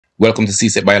Welcome to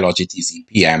Csec Biology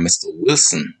TCP. I'm Mr.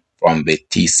 Wilson from the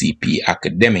TCP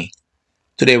Academy.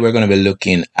 Today we're going to be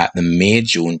looking at the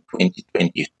May-June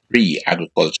 2023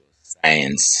 Agricultural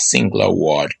Science Singular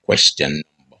Award question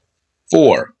number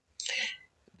 4.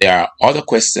 There are other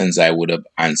questions I would have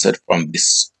answered from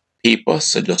this paper,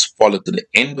 so just follow to the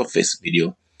end of this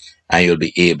video and you'll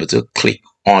be able to click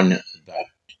on the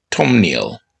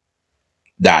thumbnail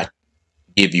that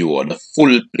give you the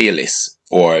full playlist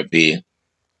for the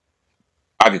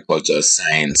agricultural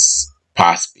science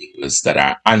past papers that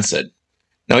are answered.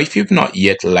 Now, if you've not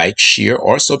yet liked, share,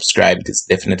 or subscribed, it's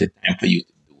definitely time for you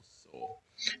to do so.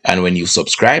 And when you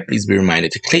subscribe, please be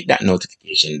reminded to click that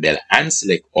notification bell and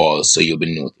select all so you'll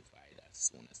be notified as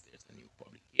soon as there's a new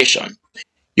publication.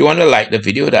 You want to like the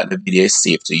video, that the video is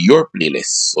saved to your playlist,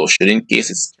 so should in case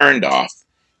it's turned off,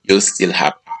 you'll still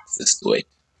have access to it.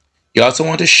 You also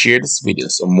want to share this video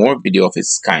so more video of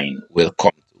its kind will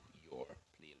come to your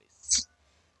playlist.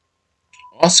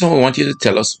 Also, I want you to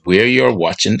tell us where you're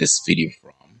watching this video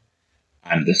from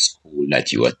and the school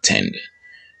that you attend.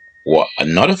 Well,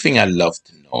 another thing I'd love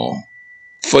to know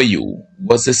for you,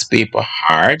 was this paper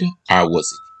hard or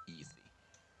was it easy?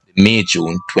 The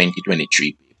May-June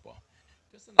 2023 paper.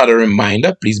 Just another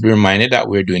reminder, please be reminded that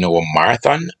we're doing our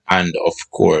marathon and of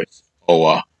course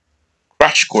our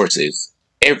crash courses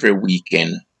every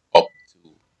weekend up to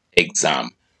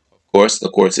exam. Of course, the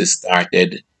courses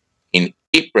started in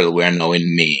April. We're now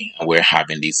in May and we're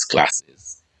having these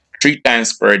classes 3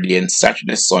 times per day on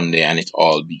Saturday, Sunday, and it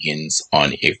all begins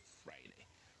on a Friday.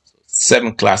 So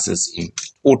 7 classes in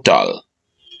total.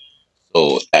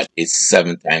 So that is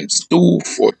 7 times 2,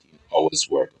 14 hours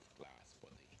worth of class for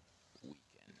the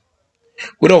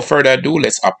weekend. Without further ado,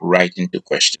 let's hop right into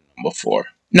question number 4.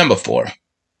 Number 4.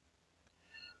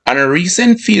 On a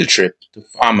recent field trip to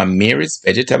Farmer Mary's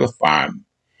vegetable farm,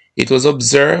 it was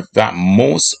observed that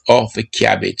most of the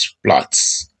cabbage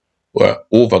plots were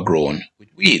overgrown with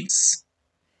weeds.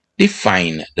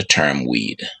 Define the term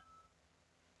weed.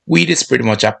 Weed is pretty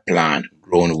much a plant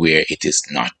grown where it is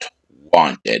not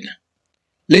wanted.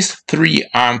 List 3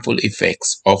 harmful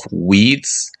effects of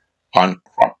weeds on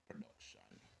crop production.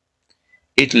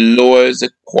 It lowers the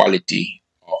quality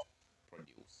of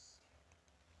produce.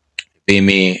 They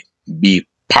may be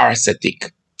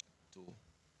parasitic to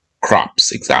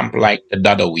crops. Example like the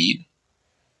dada weed.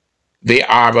 They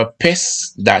are the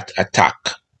pests that attack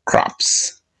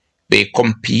crops. They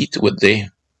compete with the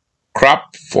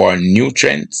crop for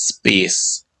nutrient,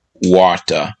 space,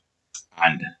 water,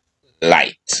 and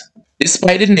light.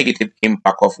 Despite the negative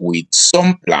impact of weeds,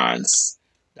 some plants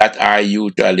that are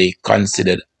usually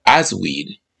considered as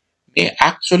weed may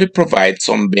actually provide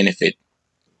some benefit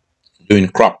during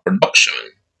crop production.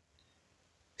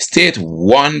 State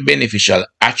one beneficial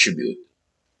attribute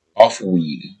of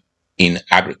weed in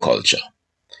agriculture.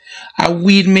 A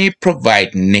weed may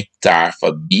provide nectar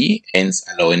for bees, hence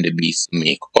allowing the bees to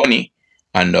make honey,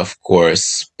 and of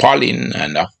course pollen,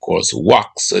 and of course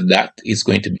wax. So that is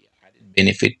going to be added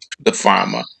benefit to the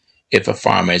farmer if a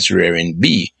farmer is rearing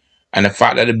bee. And the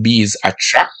fact that the bee is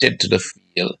attracted to the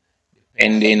field,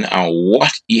 depending on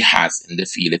what he has in the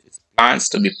field, if it's plants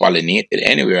to be pollinated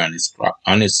anywhere on his crop,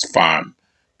 on his farm,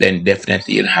 then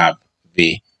definitely he'll have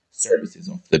the services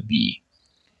of the bee.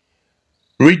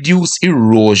 Reduce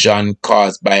erosion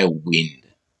caused by wind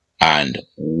and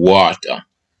water.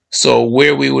 So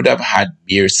where we would have had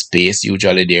bare space,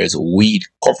 usually there's weed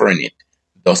covering it,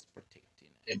 thus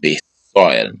protecting the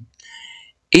soil.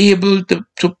 Able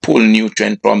to pull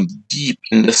nutrient from deep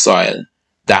in the soil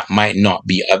that might not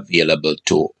be available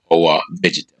to our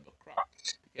vegetable crop.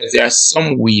 Because there are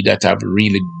some weeds that have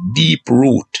really deep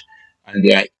root and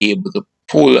they are able to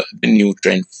pull the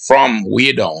nutrient from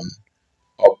way down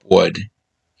upward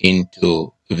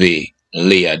into the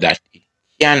layer that it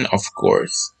can, of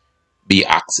course, be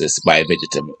accessed by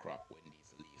vegetable crop when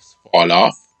these leaves fall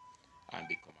off and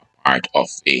become a part of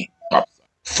the crop.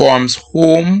 Forms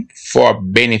home for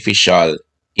beneficial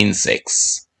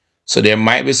insects. So there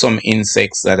might be some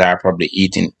insects that are probably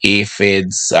eating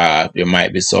aphids. There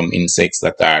might be some insects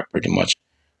that are pretty much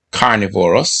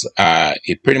carnivorous.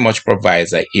 It pretty much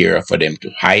provides an area for them to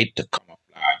hide, to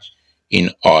camouflage,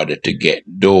 in order to get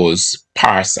those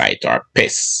parasites or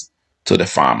pests to the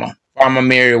farmer. Farmer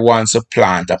Mary wants to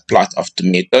plant a plot of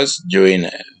tomatoes during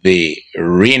the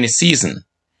rainy season.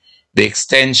 The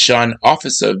extension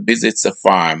officer visits the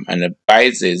farm and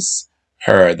advises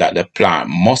her that the plant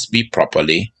must be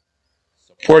properly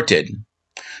supported.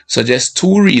 So there's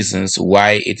 2 reasons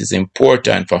why it is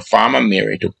important for Farmer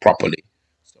Mary to properly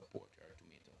support her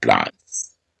tomato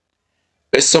plants.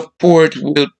 The support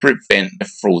will prevent the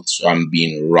fruits from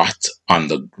being rot on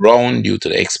the ground due to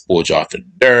the exposure of the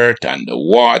dirt and the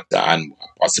water and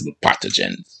possible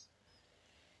pathogens.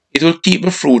 It will keep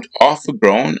the fruit off the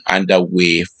ground and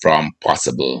away from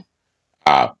possible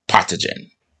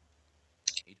pathogen.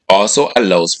 It also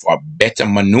allows for better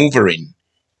maneuvering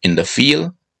in the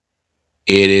field.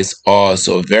 It is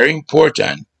also very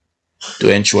important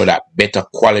to ensure that better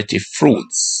quality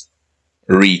fruits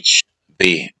reach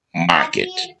the market.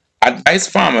 Advise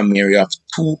Farmer Mary of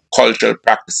 2 cultural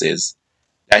practices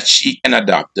that she can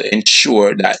adopt to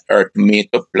ensure that her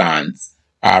tomato plants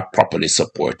are properly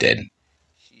supported.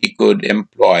 She could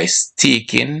employ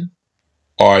staking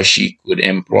or she could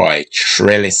employ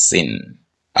trellising.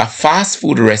 A fast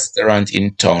food restaurant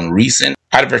in town recently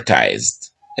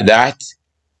advertised that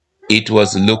it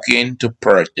was looking to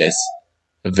purchase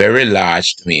a very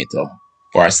large tomato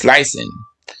for slicing.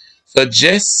 So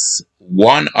just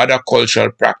one other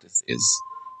cultural practices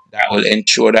that will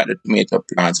ensure that the tomato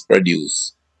plants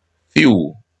produce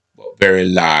few but very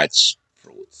large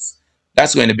fruits.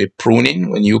 That's going to be pruning.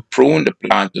 When you prune, the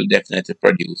plant will definitely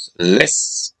produce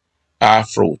less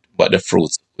fruit, but the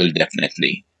fruits will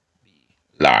definitely be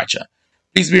larger.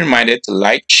 Please be reminded to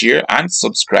like, share, and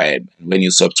subscribe. And when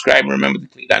you subscribe, remember to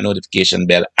click that notification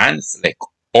bell and select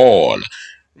all.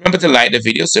 Remember to like the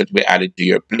video so it will be added to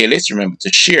your playlist. Remember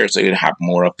to share so you'll have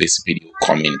more of this video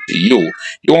coming to you.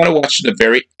 You want to watch to the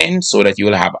very end so that you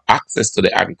will have access to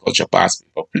the Agriculture Past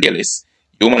Paper playlist,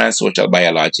 Human and Social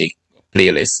Biology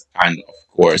playlist, and of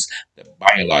course the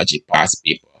Biology Past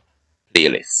Paper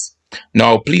playlist.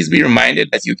 Now, please be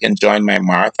reminded that you can join my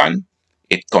marathon.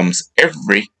 It comes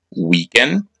every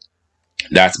weekend.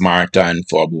 That's marathon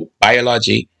for both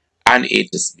biology and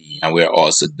HSB, and we're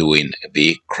also doing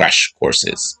the crash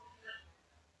courses.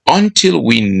 Until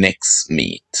we next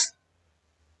meet,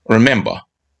 remember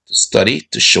to study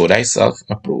to show thyself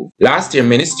approved. Last year,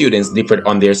 many students differed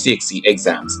on their CXC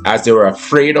exams as they were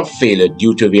afraid of failure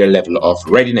due to their level of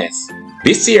readiness.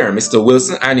 This year, Mr.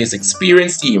 Wilson and his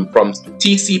experienced team from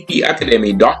TCP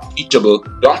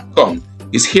Academy.teachable.com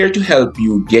is here to help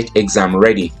you get exam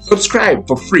ready. Subscribe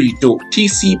for free to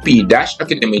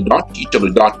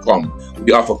tcp-academy.teachable.com.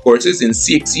 We offer courses in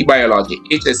CXC Biology,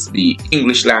 HSB,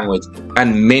 English Language,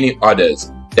 and many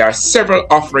others. There are several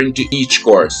offerings to each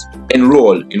course.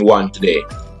 Enroll in one today.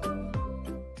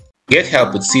 Get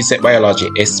help with CSEC Biology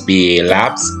SBA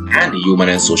Labs and Human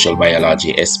and Social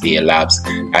Biology SBA Labs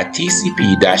at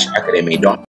tcp-academy.com.